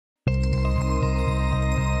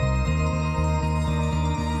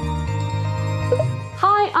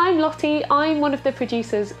Hi, I'm Lottie. I'm one of the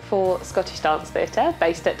producers for Scottish Dance Theatre,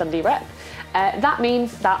 based at Dundee Rep. That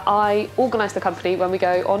means that I organise the company when we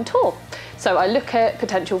go on tour. So I look at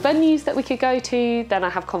potential venues that we could go to, then I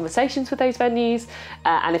have conversations with those venues,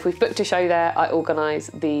 and if we've booked a show there, I organise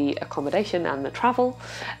the accommodation and the travel.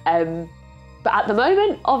 But at the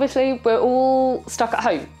moment, obviously, we're all stuck at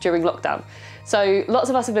home during lockdown. So lots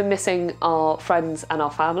of us have been missing our friends and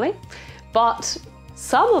our family, but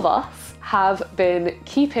some of us have been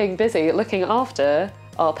keeping busy looking after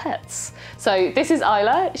our pets. So this is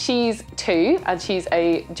Isla, she's 2 and she's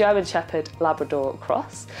a German Shepherd Labrador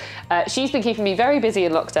cross. She's been keeping me very busy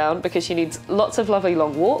in lockdown because she needs lots of lovely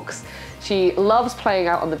long walks. She loves playing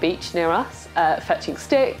out on the beach near us, fetching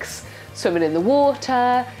sticks, swimming in the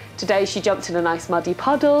water. Today she jumped in a nice muddy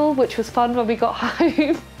puddle, which was fun when we got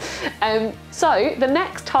home. So the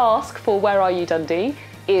next task for Where Are You Dundee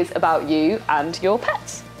is about you and your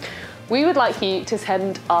pets. We would like you to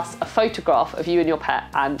send us a photograph of you and your pet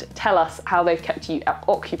and tell us how they've kept you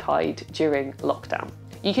occupied during lockdown.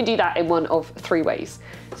 You can do that in one of 3 ways.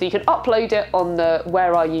 So you can upload it on the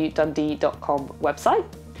whereareyoudundee.com website.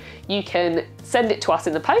 You can send it to us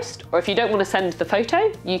in the post, or if you don't want to send the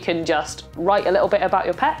photo, you can just write a little bit about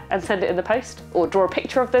your pet and send it in the post, or draw a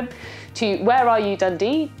picture of them to Where Are You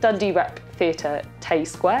Dundee, Dundee Rep Theatre, Tay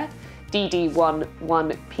Square, DD1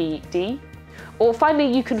 1PD. Or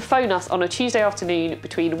finally, you can phone us on a Tuesday afternoon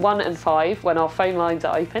between 1 and 5 when our phone lines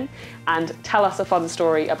are open and tell us a fun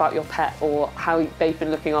story about your pet or how they've been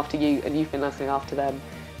looking after you and you've been looking after them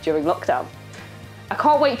during lockdown. I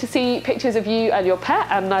can't wait to see pictures of you and your pet,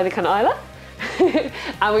 and neither can Isla.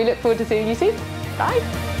 And we look forward to seeing you soon.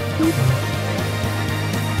 Bye.